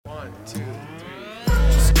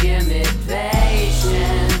Just give me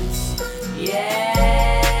patience, yeah.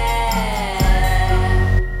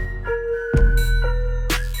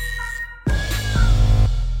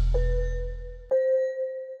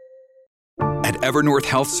 At Evernorth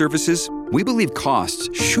Health Services, we believe costs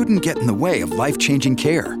shouldn't get in the way of life-changing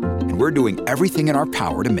care, and we're doing everything in our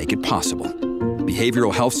power to make it possible.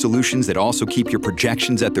 Behavioral health solutions that also keep your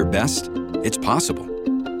projections at their best? It's possible.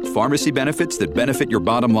 Pharmacy benefits that benefit your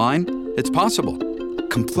bottom line? It's possible.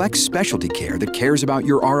 Complex specialty care that cares about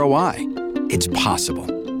your ROI? It's possible.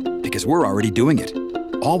 Because we're already doing it.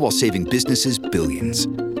 All while saving businesses billions.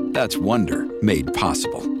 That's Wonder made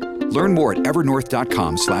possible. Learn more at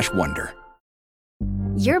evernorth.com/wonder.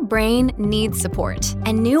 Your brain needs support,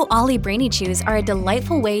 and new Ollie Brainy Chews are a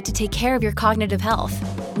delightful way to take care of your cognitive health.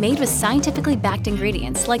 Made with scientifically backed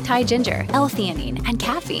ingredients like Thai ginger, L-theanine, and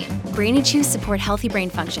caffeine, Brainy Chews support healthy brain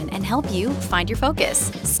function and help you find your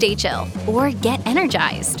focus, stay chill, or get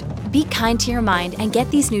energized. Be kind to your mind and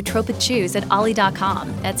get these nootropic chews at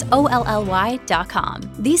ollie.com. That's OLLY.com.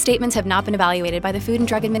 These statements have not been evaluated by the Food and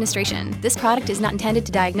Drug Administration. This product is not intended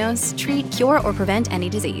to diagnose, treat, cure, or prevent any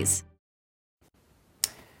disease.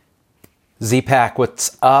 Z-Pack,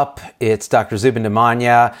 what's up? It's Dr. Zubin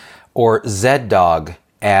Damania, or Z-Dog,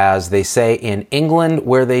 as they say in England,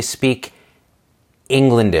 where they speak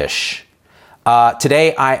Englandish.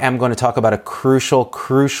 Today, I am going to talk about a crucial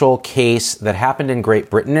case that happened in Great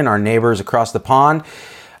Britain and our neighbors across the pond.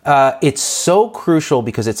 It's so crucial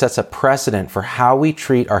because it sets a precedent for how we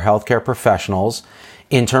treat our healthcare professionals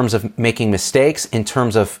in terms of making mistakes, in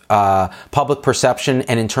terms of public perception,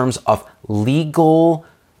 and in terms of legal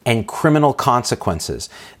and criminal consequences.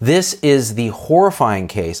 This is the horrifying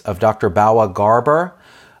case of Dr. Bawa-Garba,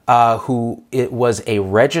 who it was a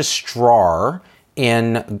registrar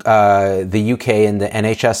in the UK in the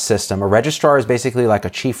NHS system. A registrar is basically like a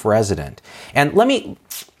chief resident. And let me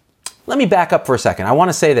back up for a second. I want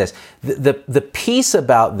to say this. The piece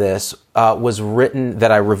about this was written,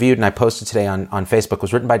 that I reviewed and I posted today on Facebook,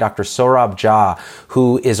 was written by Dr. Saurabh Jha,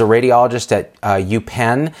 who is a radiologist at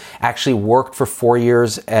UPenn, actually worked for 4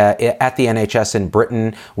 years at the NHS in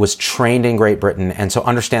Britain, was trained in Great Britain, and so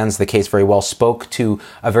understands the case very well, spoke to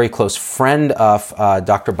a very close friend of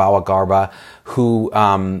Dr. Bawa-Garba, who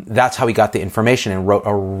that's how he got the information, and wrote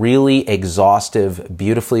a really exhaustive,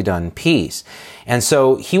 beautifully done piece. And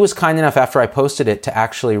so he was kind enough, after I posted it, to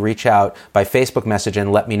actually reach out by Facebook message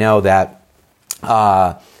and let me know that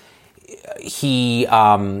he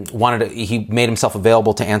made himself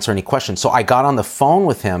available to answer any questions. So I got on the phone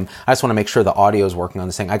with him. I just want to make sure the audio is working on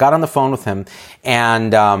this thing. I got on the phone with him,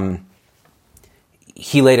 and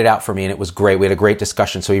he laid it out for me, and it was great. We had a great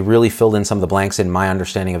discussion. So he really filled in some of the blanks in my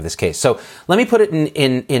understanding of this case. So let me put it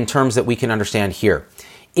in terms that we can understand here.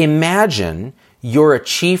 Imagine you're a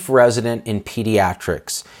chief resident in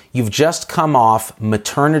pediatrics. You've just come off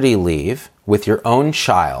maternity leave with your own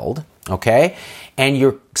child, okay? And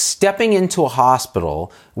you're stepping into a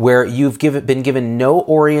hospital where you've been given no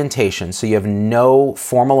orientation, so you have no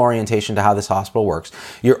formal orientation to how this hospital works.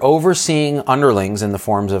 You're overseeing underlings in the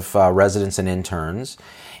forms of residents and interns,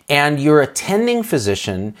 and your attending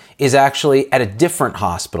physician is actually at a different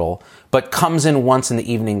hospital, but comes in once in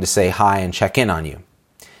the evening to say hi and check in on you.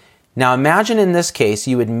 Now imagine in this case,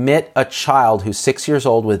 you admit a child who's 6 years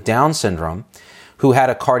old with Down syndrome, who had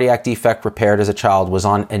a cardiac defect repaired as a child, was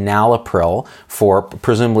on enalapril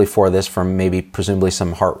presumably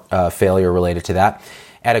some heart failure related to that,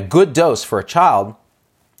 at a good dose for a child,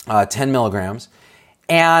 10 milligrams,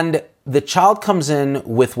 and the child comes in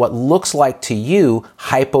with what looks like to you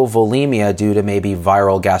hypovolemia due to maybe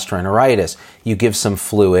viral gastroenteritis. You give some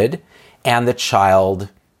fluid, and the child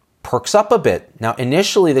perks up a bit. Now,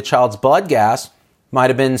 initially, the child's blood gas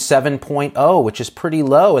might have been 7.0, which is pretty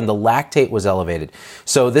low, and the lactate was elevated.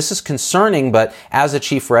 So this is concerning, but as a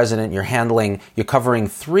chief resident, you're covering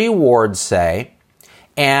 3 wards, say,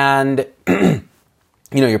 and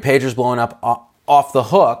your pager's blowing up off the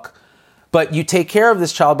hook, but you take care of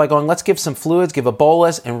this child by going, let's give some fluids, give a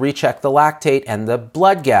bolus, and recheck the lactate and the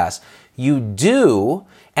blood gas. You do,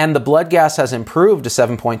 and the blood gas has improved to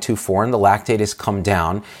 7.24 and the lactate has come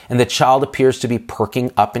down, and the child appears to be perking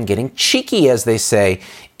up and getting cheeky, as they say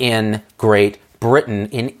in Great Britain,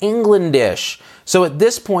 in Englandish. So at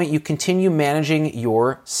this point, you continue managing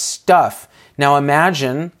your stuff. Now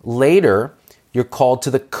imagine later you're called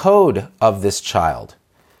to the code of this child.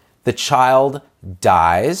 The child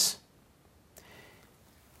dies.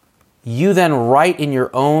 You then write in your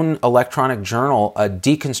own electronic journal a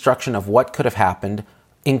deconstruction of what could have happened,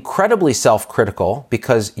 incredibly self-critical,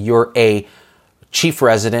 because you're a chief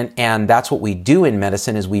resident, and that's what we do in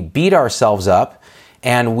medicine, is we beat ourselves up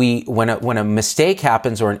And when a mistake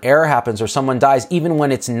happens or an error happens or someone dies, even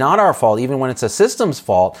when it's not our fault, even when it's a system's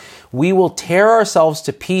fault, we will tear ourselves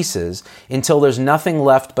to pieces until there's nothing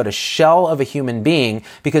left but a shell of a human being,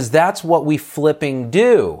 because that's what we flipping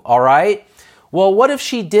do, all right? Well, what if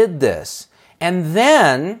she did this? And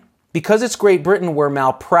then, because it's Great Britain where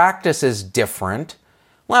malpractice is different,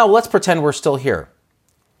 well, let's pretend we're still here.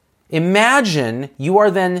 Imagine you are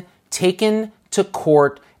then taken to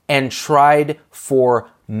court and tried for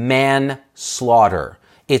manslaughter.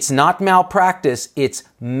 It's not malpractice, it's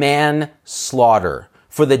manslaughter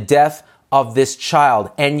for the death of this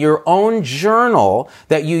child. And your own journal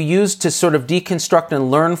that you used to sort of deconstruct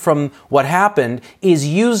and learn from what happened is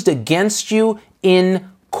used against you in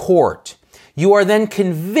court. You are then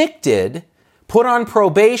convicted, put on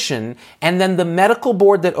probation, and then the medical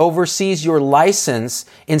board that oversees your license,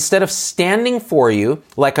 instead of standing for you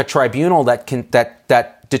like a tribunal that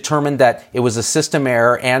determined that it was a system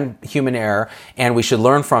error and human error and we should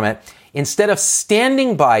learn from it, instead of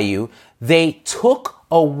standing by you, they took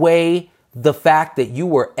away the fact that you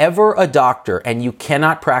were ever a doctor and you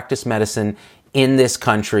cannot practice medicine in this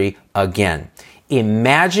country again.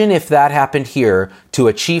 Imagine if that happened here to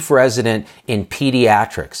a chief resident in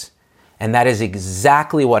pediatrics. And that is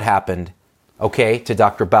exactly what happened, okay, to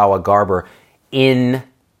Dr. Bawa-Garba in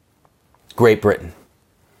Great Britain.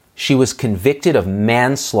 She was convicted of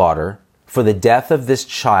manslaughter for the death of this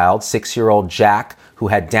child, 6-year-old Jack, who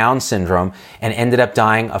had Down syndrome and ended up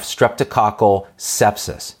dying of streptococcal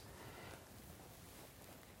sepsis.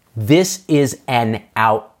 This is an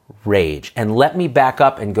outrage. And let me back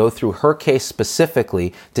up and go through her case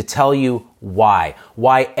specifically to tell you why.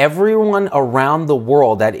 Why everyone around the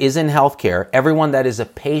world that is in healthcare, everyone that is a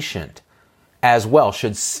patient as well,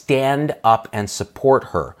 should stand up and support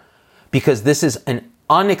her. Because this is an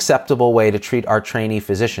unacceptable way to treat our trainee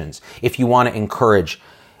physicians. If you want to encourage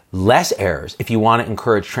less errors, if you want to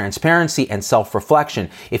encourage transparency and self-reflection,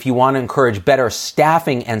 if you want to encourage better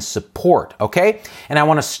staffing and support, okay? And I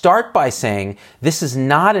want to start by saying this is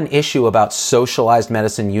not an issue about socialized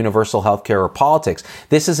medicine, universal healthcare, or politics.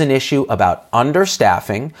 This is an issue about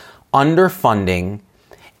understaffing, underfunding,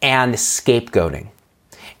 and scapegoating,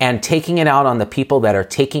 and taking it out on the people that are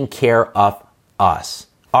taking care of us.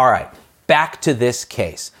 All right. Back to this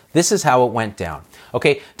case. This is how it went down.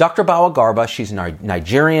 Okay, Dr. Bawa-Garba, she's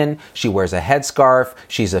Nigerian, she wears a headscarf,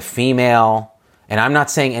 she's a female, and I'm not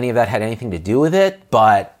saying any of that had anything to do with it,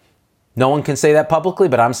 but no one can say that publicly,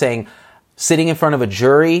 but I'm saying sitting in front of a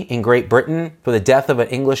jury in Great Britain for the death of an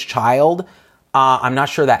English child, I'm not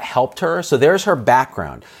sure that helped her. So there's her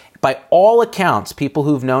background. By all accounts, people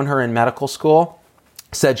who've known her in medical school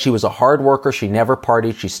said she was a hard worker, she never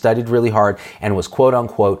partied, she studied really hard, and was quote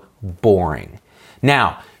unquote boring.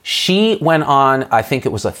 Now, she went on, I think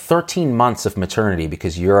it was 13 months of maternity,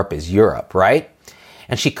 because Europe is Europe, right?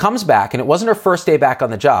 And she comes back, and it wasn't her first day back on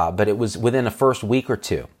the job, but it was within the first week or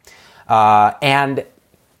two. And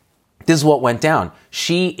this is what went down.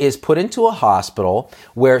 She is put into a hospital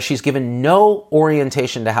where she's given no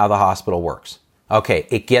orientation to how the hospital works. Okay,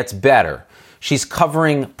 it gets better. She's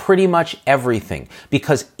covering pretty much everything,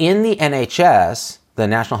 because in the NHS, the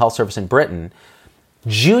National Health Service in Britain,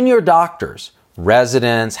 junior doctors,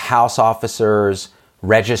 residents, house officers,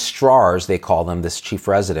 registrars, they call them, this chief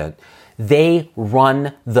resident, they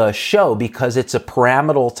run the show because it's a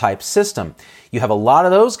pyramidal type system. You have a lot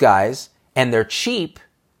of those guys and they're cheap,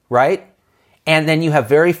 right? And then you have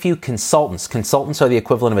very few consultants. Consultants are the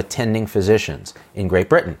equivalent of attending physicians in Great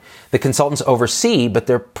Britain. The consultants oversee, but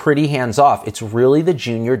they're pretty hands-off. It's really the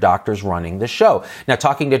junior doctors running the show. Now,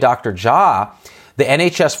 talking to Dr. Jha, the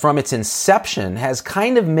NHS from its inception has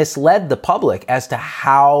kind of misled the public as to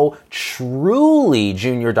how truly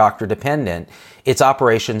junior doctor dependent its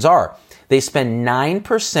operations are. They spend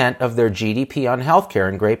 9% of their GDP on healthcare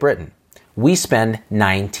in Great Britain. We spend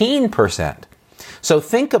 19%. So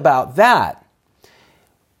think about that.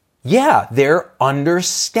 Yeah, they're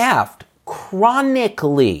understaffed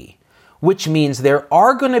chronically, which means there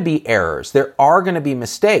are going to be errors. There are going to be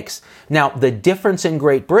mistakes. Now, the difference in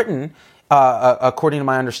Great Britain, according to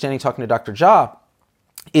my understanding, talking to Dr. Jha,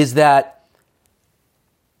 is that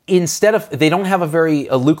they don't have a very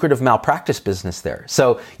lucrative malpractice business there.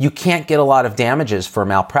 So you can't get a lot of damages for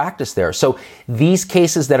malpractice there. So these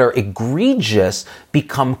cases that are egregious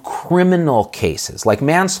become criminal cases, like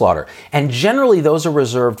manslaughter. And generally those are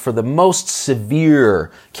reserved for the most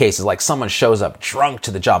severe cases, like someone shows up drunk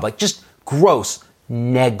to the job, like just gross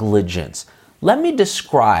negligence. Let me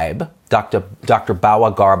describe Dr.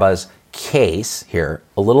 Bawa-Garba's case here,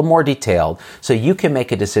 a little more detailed, so you can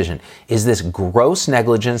make a decision. Is this gross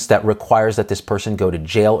negligence that requires that this person go to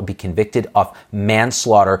jail and be convicted of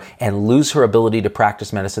manslaughter and lose her ability to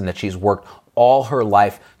practice medicine that she's worked all her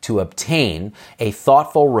life to obtain? A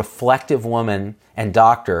thoughtful, reflective woman and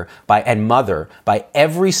doctor and mother by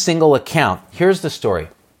every single account. Here's the story.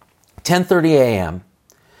 10:30 a.m.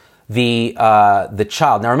 The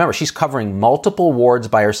child, now remember, she's covering multiple wards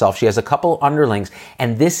by herself. She has a couple underlings,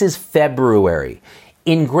 and this is February.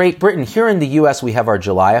 In Great Britain, here in the US, we have our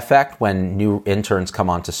July effect when new interns come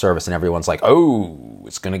onto service and everyone's like, oh,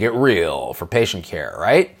 it's going to get real for patient care,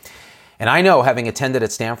 right? And I know, having attended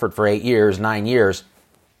at Stanford for 9 years,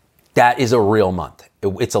 that is a real month.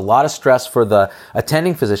 It's a lot of stress for the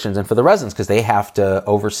attending physicians and for the residents because they have to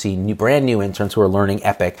oversee brand new interns who are learning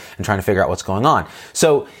Epic and trying to figure out what's going on.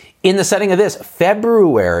 So in the setting of this,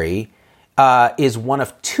 February is one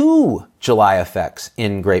of 2 July effects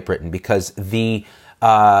in Great Britain because the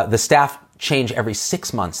staff change every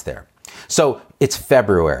 6 months there. So it's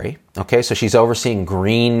February, okay? So she's overseeing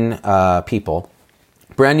green people.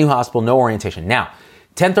 Brand new hospital, no orientation. Now,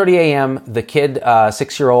 10:30 a.m., the kid,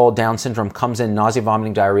 6-year-old, Down syndrome, comes in, nausea,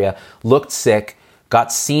 vomiting, diarrhea, looked sick,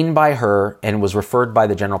 got seen by her, and was referred by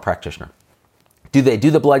the general practitioner. They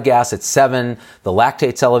do the blood gas at 7, the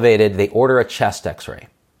lactate's elevated, they order a chest x-ray.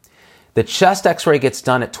 The chest x-ray gets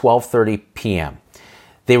done at 12:30 p.m.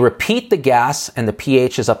 They repeat the gas and the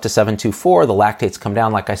pH is up to 7.24, the lactates come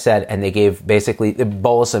down, like I said, and they gave basically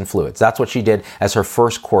bolus and fluids. That's what she did as her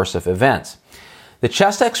first course of events. The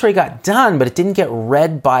chest x-ray got done, but it didn't get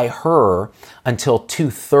read by her until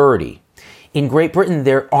 2:30. In Great Britain,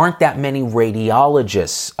 there aren't that many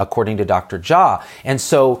radiologists, according to Dr. Jha. And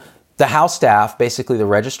so the house staff, basically the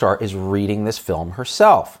registrar, is reading this film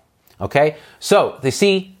herself. Okay? So they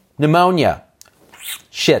see pneumonia.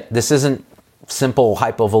 Shit, this isn't simple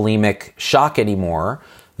hypovolemic shock anymore.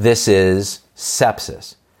 This is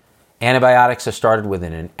sepsis. Antibiotics are started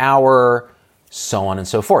within an hour, so on and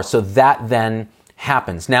so forth. So that then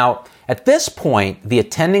happens. Now, at this point, the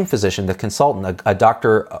attending physician, the consultant, a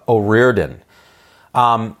Dr. O'Riordan,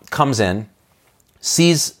 comes in,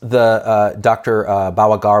 sees the Dr.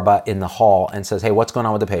 Bawa-Garba in the hall and says, hey, what's going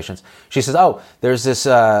on with the patients? She says, oh, there's this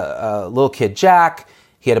little kid, Jack.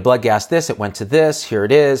 He had a blood gas this, it went to this, here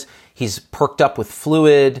it is. He's perked up with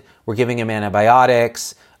fluid. We're giving him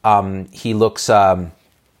antibiotics. He looks, I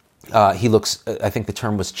think the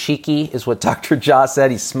term was cheeky, is what Dr. Jha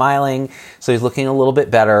said. He's smiling, so he's looking a little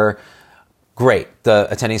bit better. Great. The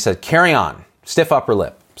attending said, carry on. Stiff upper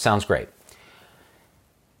lip. Sounds great.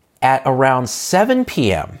 At around 7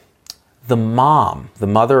 p.m., the mom, the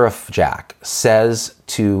mother of Jack, says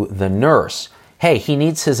to the nurse, hey, he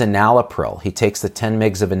needs his enalapril. He takes the 10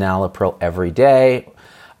 mgs of enalapril every day.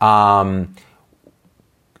 And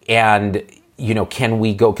can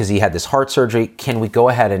we go, because he had this heart surgery, can we go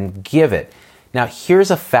ahead and give it? Now, here's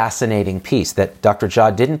a fascinating piece that Dr.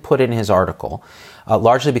 Jha didn't put in his article,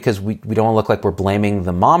 largely because we don't look like we're blaming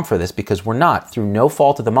the mom for this, because we're not. Through no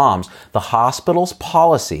fault of the mom's, the hospital's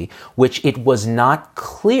policy, which it was not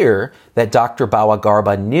clear that Dr.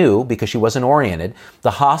 Bawa-Garba knew because she wasn't oriented,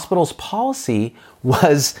 the hospital's policy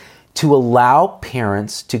was to allow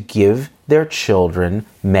parents to give their children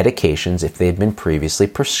medications if they had been previously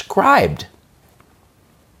prescribed.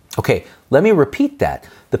 Okay, let me repeat that.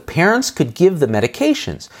 The parents could give the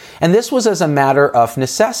medications. And this was as a matter of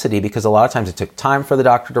necessity because a lot of times it took time for the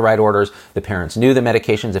doctor to write orders. The parents knew the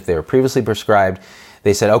medications if they were previously prescribed.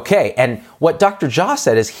 They said, okay. And what Dr. Jha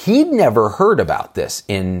said is he'd never heard about this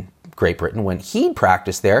in Great Britain when he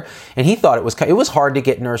practiced there. And he thought it was hard to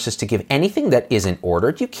get nurses to give anything that isn't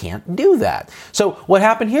ordered. You can't do that. So what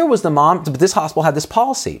happened here was this hospital had this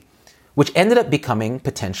policy, which ended up becoming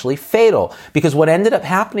potentially fatal. Because what ended up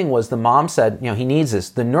happening was the mom said, he needs this.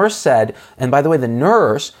 The nurse said, and by the way, the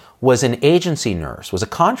nurse was an agency nurse, was a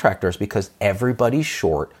contract nurse because everybody's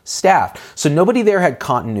short-staffed. So nobody there had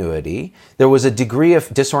continuity. There was a degree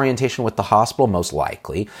of disorientation with the hospital, most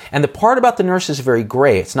likely. And the part about the nurse is very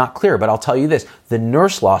gray. It's not clear, but I'll tell you this. The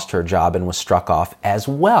nurse lost her job and was struck off as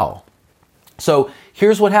well. So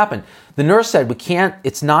here's what happened. The nurse said,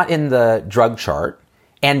 it's not in the drug chart.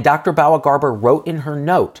 And Dr. Bawa-Garba wrote in her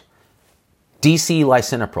note, DC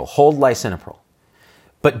lisinopril, hold lisinopril,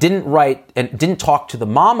 but didn't talk to the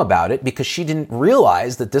mom about it because she didn't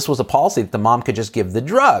realize that this was a policy that the mom could just give the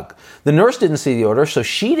drug. The nurse didn't see the order, so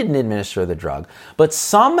she didn't administer the drug. But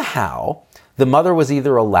somehow, the mother was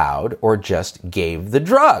either allowed or just gave the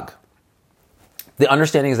drug. The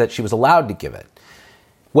understanding is that she was allowed to give it.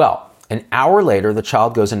 Well, an hour later, the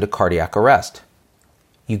child goes into cardiac arrest.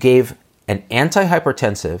 You gave an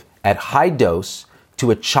antihypertensive at high dose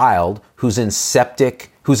to a child who's in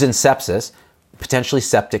sepsis, potentially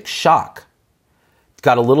septic shock. It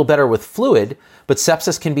got a little better with fluid, but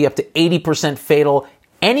sepsis can be up to 80% fatal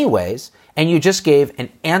anyways, and you just gave an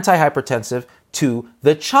antihypertensive to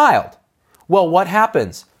the child. Well, what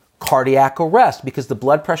happens? Cardiac arrest, because the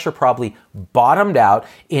blood pressure probably bottomed out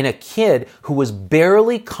in a kid who was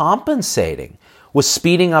barely compensating, was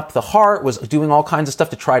speeding up the heart, was doing all kinds of stuff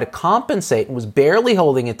to try to compensate, and was barely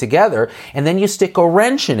holding it together. And then you stick a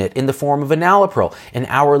wrench in it in the form of enalapril. An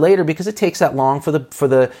hour later, because it takes that long for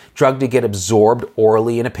the drug to get absorbed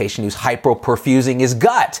orally in a patient who's hypoperfusing his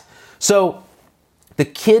gut. So the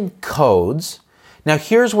kid codes. Now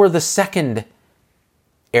here's where the second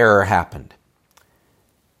error happened.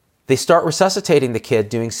 They start resuscitating the kid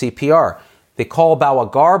doing CPR. They call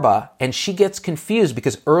Bawa-Garba, and she gets confused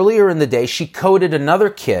because earlier in the day she coded another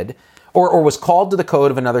kid, or was called to the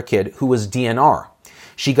code of another kid who was DNR.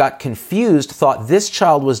 She got confused, thought this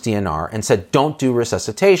child was DNR, and said, don't do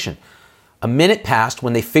resuscitation. A minute passed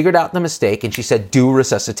when they figured out the mistake, and she said, do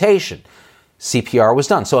resuscitation. CPR was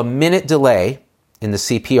done. So a minute delay in the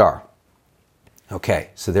CPR. Okay,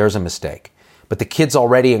 so there's a mistake. But the kid's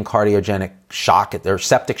already in cardiogenic shock, or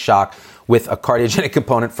septic shock, with a cardiogenic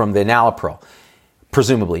component from the enalapril,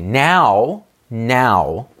 presumably. Now,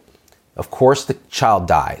 of course, the child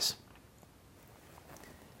dies.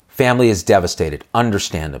 Family is devastated,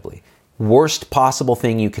 understandably. Worst possible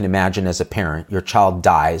thing you can imagine as a parent, your child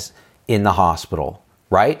dies in the hospital,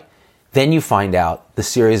 right? Then you find out the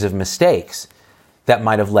series of mistakes that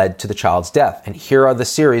might have led to the child's death. And here are the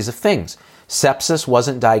series of things. Sepsis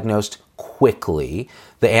wasn't diagnosed quickly.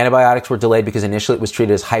 The antibiotics were delayed because initially it was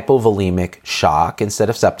treated as hypovolemic shock instead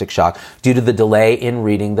of septic shock due to the delay in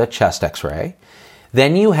reading the chest x-ray.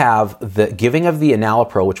 Then you have the giving of the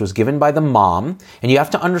enalapril, which was given by the mom. And you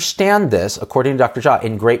have to understand this, according to Dr. Jha,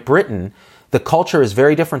 in Great Britain, the culture is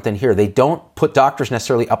very different than here. They don't put doctors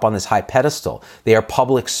necessarily up on this high pedestal. They are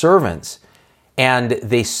public servants. And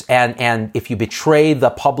if you betray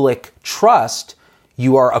the public trust,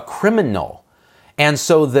 you are a criminal. And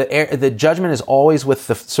so the judgment is always with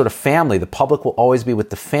the sort of family. The public will always be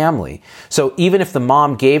with the family. So even if the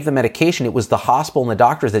mom gave the medication, it was the hospital and the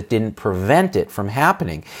doctors that didn't prevent it from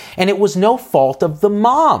happening. And it was no fault of the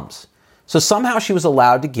mom's. So somehow she was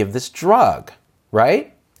allowed to give this drug,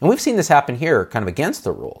 right? And we've seen this happen here kind of against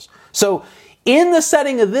the rules. So in the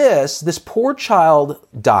setting of this poor child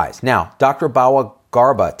dies. Now, Dr.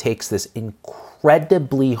 Bawa-Garba takes this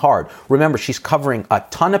incredibly hard. Remember, she's covering a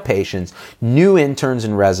ton of patients, new interns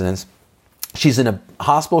and residents. She's in a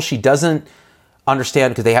hospital she doesn't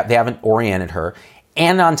understand because they haven't oriented her.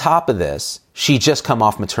 And on top of this, she just come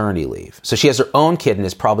off maternity leave. So she has her own kid and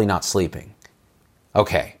is probably not sleeping.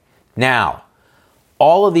 Okay, now,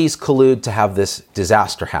 all of these collude to have this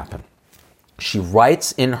disaster happen. She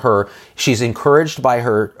writes in she's encouraged by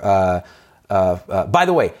her, by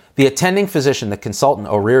the way, the attending physician, the consultant,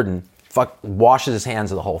 O'Riordan, washes his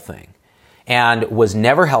hands of the whole thing and was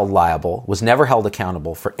never held liable, was never held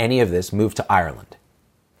accountable for any of this, moved to Ireland.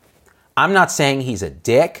 I'm not saying he's a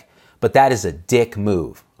dick, but that is a dick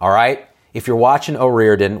move, all right? If you're watching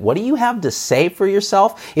O'Riordan, what do you have to say for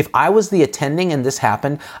yourself? If I was the attending and this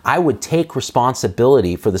happened, I would take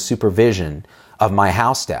responsibility for the supervision of my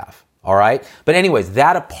house staff, all right? But anyways,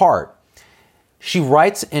 that apart, she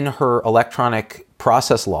writes in her electronic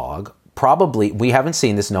process log, probably, we haven't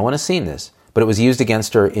seen this, no one has seen this, but it was used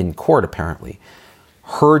against her in court apparently,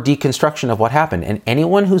 her deconstruction of what happened. And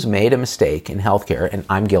anyone who's made a mistake in healthcare, and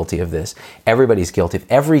I'm guilty of this, everybody's guilty.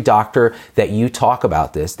 If every doctor that you talk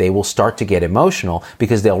about this, they will start to get emotional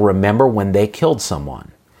because they'll remember when they killed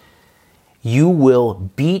someone. You will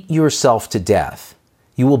beat yourself to death.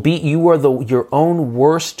 You are your own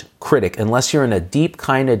worst critic unless you're in a deep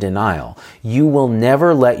kind of denial. You will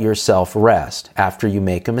never let yourself rest after you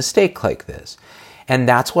make a mistake like this. And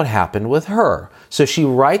that's what happened with her. So she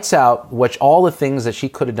writes out all the things that she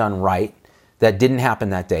could have done right that didn't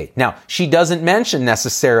happen that day. Now, she doesn't mention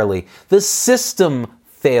necessarily the system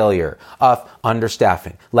failure of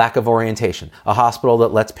understaffing, lack of orientation, a hospital that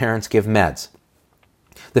lets parents give meds,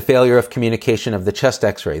 the failure of communication of the chest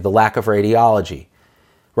x-ray, the lack of radiology,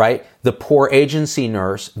 right? The poor agency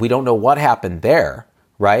nurse, we don't know what happened there,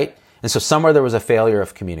 right? And so somewhere there was a failure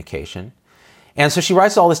of communication. And so she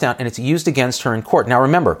writes all this down and it's used against her in court. Now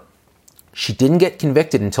remember, she didn't get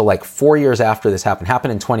convicted until like 4 years after this happened. It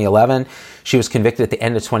happened in 2011. She was convicted at the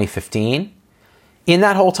end of 2015. In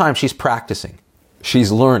that whole time, she's practicing.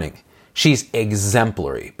 She's learning. She's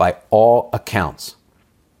exemplary by all accounts.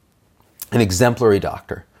 An exemplary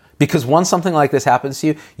doctor. Because once something like this happens to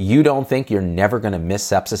you, you don't think you're never going to miss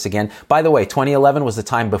sepsis again. By the way, 2011 was the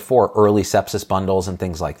time before early sepsis bundles and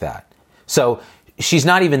things like that. So she's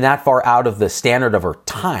not even that far out of the standard of her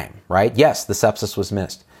time, right? Yes, the sepsis was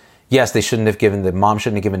missed. Yes, the mom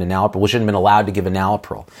shouldn't have given enalapril. We shouldn't have been allowed to give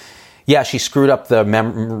enalapril. Yeah, she screwed up the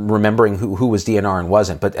remembering who was DNR and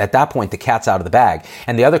wasn't. But at that point, the cat's out of the bag.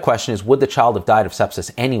 And the other question is, would the child have died of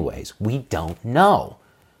sepsis anyways? We don't know.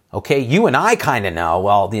 Okay, you and I kind of know.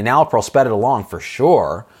 Well, the enalapril sped it along for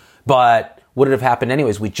sure. But would it have happened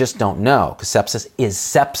anyways? We just don't know, because sepsis is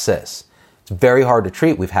sepsis. It's very hard to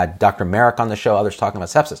treat. We've had Dr. Merrick on the show, others talking about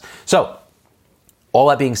sepsis. So, all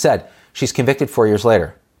that being said, she's convicted 4 years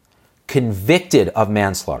later. Convicted of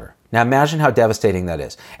manslaughter. Now imagine how devastating that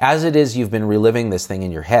is. As it is, you've been reliving this thing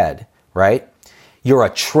in your head, right? You're a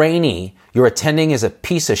trainee, you're attending as a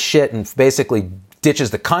piece of shit and basically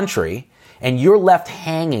ditches the country, and you're left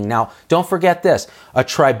hanging. Now, don't forget this. A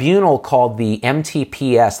tribunal called the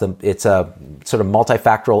MTPS, it's a sort of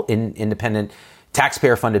multifactorial independent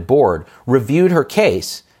taxpayer-funded board, reviewed her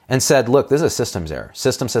case and said, look, this is a systems error.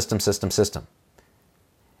 System.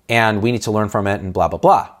 And we need to learn from it and blah, blah,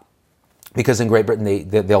 blah. Because in Great Britain,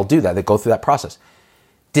 they'll do that. They go through that process.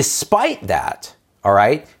 Despite that, all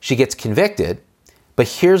right, she gets convicted. But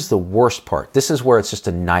here's the worst part. This is where it's just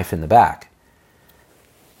a knife in the back.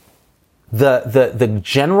 The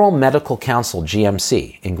General Medical Council,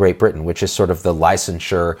 GMC, in Great Britain, which is sort of the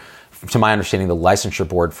licensure, to my understanding, the licensure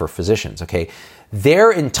board for physicians, okay?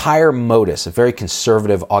 Their entire modus, a very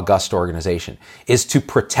conservative, august organization, is to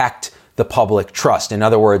protect the public trust. In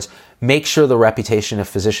other words, make sure the reputation of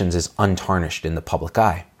physicians is untarnished in the public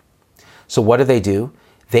eye. So what do?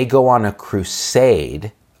 They go on a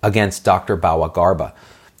crusade against Dr. Bawa-Garba.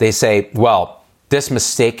 They say, well, this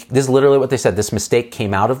is literally what they said, this mistake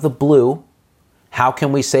came out of the blue. How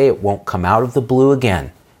can we say it won't come out of the blue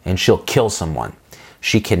again and she'll kill someone?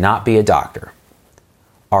 She cannot be a doctor.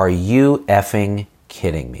 Are you effing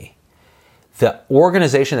kidding me? The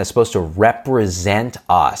organization that's supposed to represent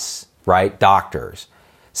us, right, doctors,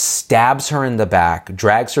 stabs her in the back,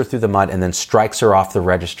 drags her through the mud, and then strikes her off the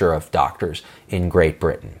register of doctors in Great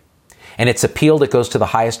Britain. And it's appealed, it goes to the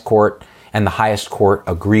highest court, and the highest court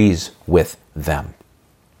agrees with them.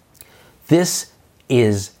 This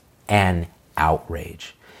is an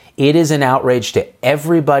outrage. It is an outrage to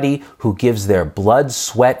everybody who gives their blood,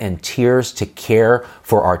 sweat, and tears to care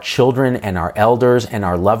for our children and our elders and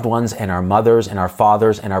our loved ones and our mothers and our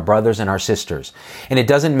fathers and our brothers and our sisters. And it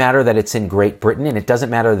doesn't matter that it's in Great Britain, and it doesn't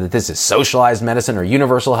matter that this is socialized medicine or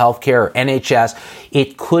universal health care or NHS.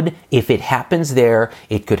 It could, if it happens there,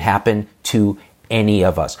 it could happen to any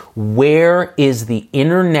of us. Where is the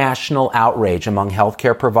international outrage among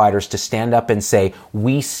healthcare providers to stand up and say,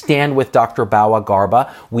 we stand with Dr.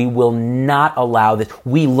 Bawa-Garba. We will not allow this.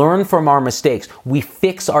 We learn from our mistakes. We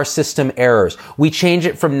fix our system errors. We change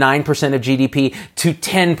it from 9% of GDP to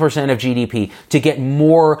 10% of GDP to get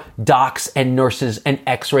more docs and nurses and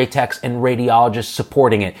x-ray techs and radiologists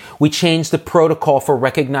supporting it. We change the protocol for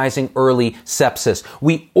recognizing early sepsis.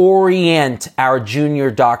 We orient our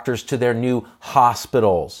junior doctors to their new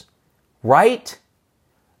hospitals, right?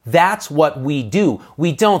 That's what we do.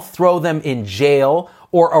 We don't throw them in jail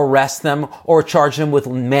or arrest them or charge them with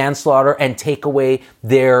manslaughter and take away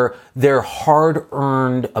their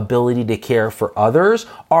hard-earned ability to care for others.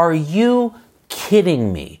 Are you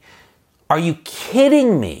kidding me? Are you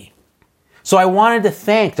kidding me? So I wanted to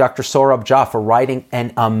thank Dr. Saurabh Jha for writing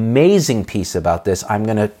an amazing piece about this. I'm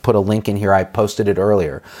going to put a link in here. I posted it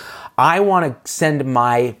earlier. I want to send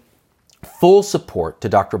my full support to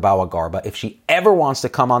Dr. Bawa-Garba. If she ever wants to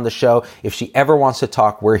come on the show, if she ever wants to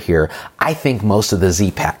talk, we're here. I think most of the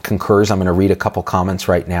Z-Pack concurs. I'm going to read a couple comments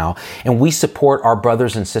right now. And we support our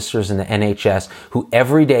brothers and sisters in the NHS who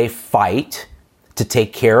every day fight to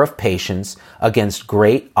take care of patients against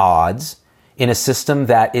great odds in a system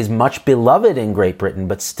that is much beloved in Great Britain,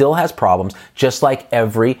 but still has problems, just like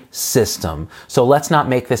every system. So let's not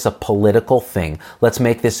make this a political thing. Let's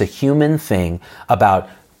make this a human thing about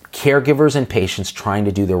caregivers and patients trying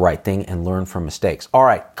to do the right thing and learn from mistakes. All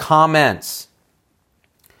right, comments.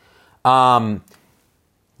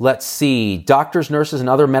 Let's see. Doctors, nurses, and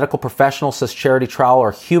other medical professionals, says Charity Trowell,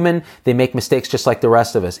 are human. They make mistakes just like the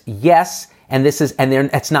rest of us. Yes, and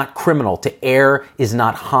it's not criminal. To err is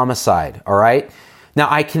not homicide. All right. Now,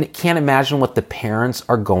 I can't imagine what the parents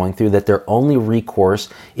are going through, that their only recourse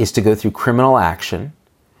is to go through criminal action.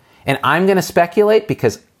 And I'm going to speculate,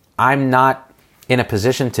 because I'm not in a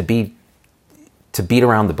position to beat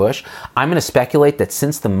around the bush. I'm going to speculate that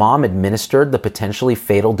since the mom administered the potentially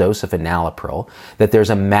fatal dose of enalapril, that there's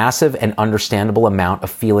a massive and understandable amount of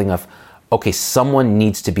feeling of okay, someone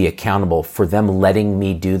needs to be accountable for them letting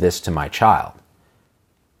me do this to my child.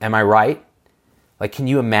 Am I right? Like, can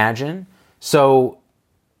you imagine? So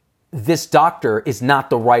this doctor is not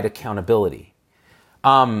the right accountability.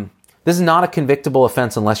 This is not a convictable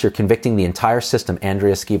offense unless you're convicting the entire system,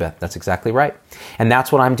 Andrea Skiba. That's exactly right. And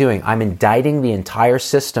that's what I'm doing. I'm indicting the entire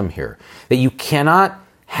system here. That you cannot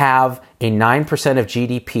have a 9% of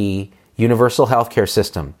GDP universal healthcare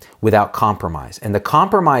system without compromise. And the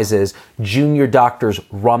compromise is junior doctors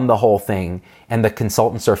run the whole thing and the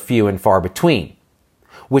consultants are few and far between.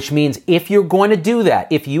 Which means if you're going to do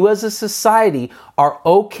that, if you as a society are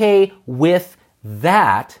okay with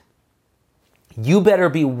that, you better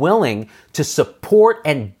be willing to support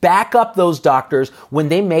and back up those doctors when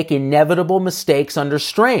they make inevitable mistakes under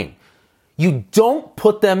strain. You don't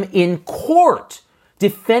put them in court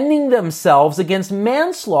defending themselves against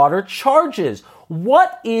manslaughter charges.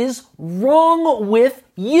 What is wrong with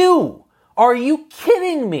you? Are you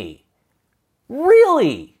kidding me?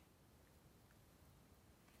 Really?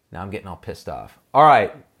 Now I'm getting all pissed off. All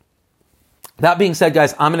right. That being said,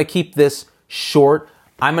 guys, I'm going to keep this short.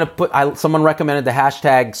 I'm going to put, someone recommended the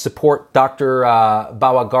hashtag support Dr.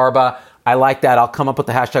 Bawa-Garba. I like that. I'll come up with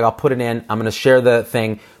the hashtag. I'll put it in. I'm going to share the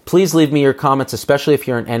thing. Please leave me your comments, especially if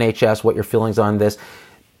you're in NHS, what your feelings on this.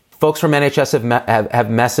 Folks from NHS have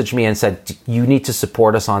messaged me and said, you need to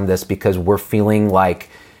support us on this because we're feeling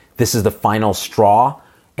like this is the final straw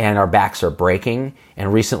and our backs are breaking.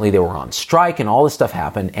 And recently they were on strike and all this stuff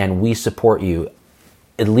happened, and we support you.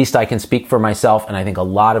 At least I can speak for myself, and I think a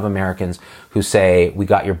lot of Americans who say, we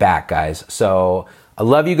got your back, guys. So I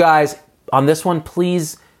love you guys. On this one,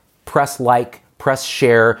 please press like, press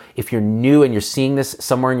share. If you're new and you're seeing this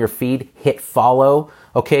somewhere in your feed, hit follow,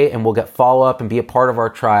 okay? And we'll get follow up and be a part of our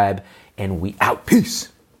tribe. And we out. Peace.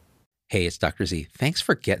 Hey, it's Dr. Z. Thanks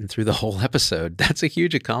for getting through the whole episode. That's a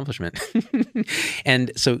huge accomplishment.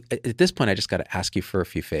 And so at this point, I just got to ask you for a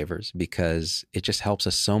few favors because it just helps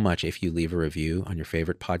us so much if you leave a review on your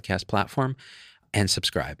favorite podcast platform and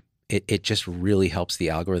subscribe. It just really helps the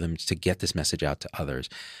algorithms to get this message out to others.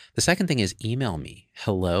 The second thing is email me,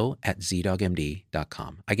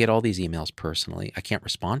 hello@zdogmd.com. I get all these emails personally. I can't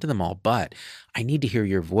respond to them all, but I need to hear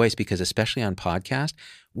your voice because especially on podcast,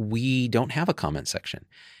 we don't have a comment section.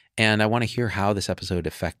 And I want to hear how this episode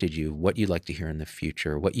affected you, what you'd like to hear in the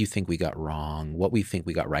future, what you think we got wrong, what we think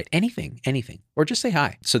we got right, anything, or just say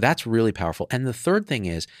hi. So that's really powerful. And the third thing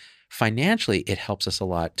is, financially, it helps us a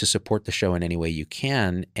lot to support the show in any way you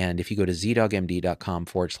can. And if you go to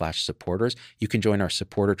zdogmd.com/supporters, you can join our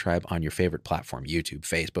supporter tribe on your favorite platform, YouTube,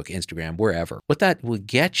 Facebook, Instagram, wherever. What that will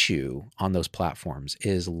get you on those platforms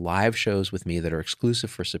is live shows with me that are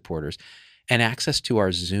exclusive for supporters and access to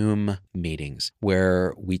our Zoom meetings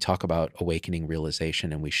where we talk about awakening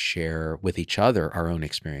realization and we share with each other our own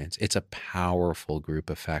experience. It's a powerful group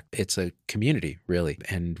effect. It's a community, really.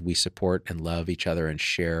 And we support and love each other and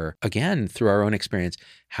share, again, through our own experience,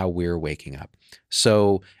 how we're waking up.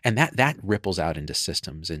 So, and that ripples out into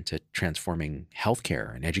systems, into transforming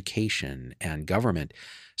healthcare and education and government.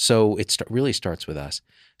 So it really starts with us.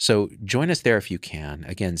 So join us there if you can.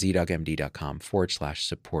 Again,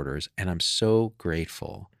 zdogmd.com/supporters. And I'm so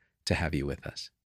grateful to have you with us.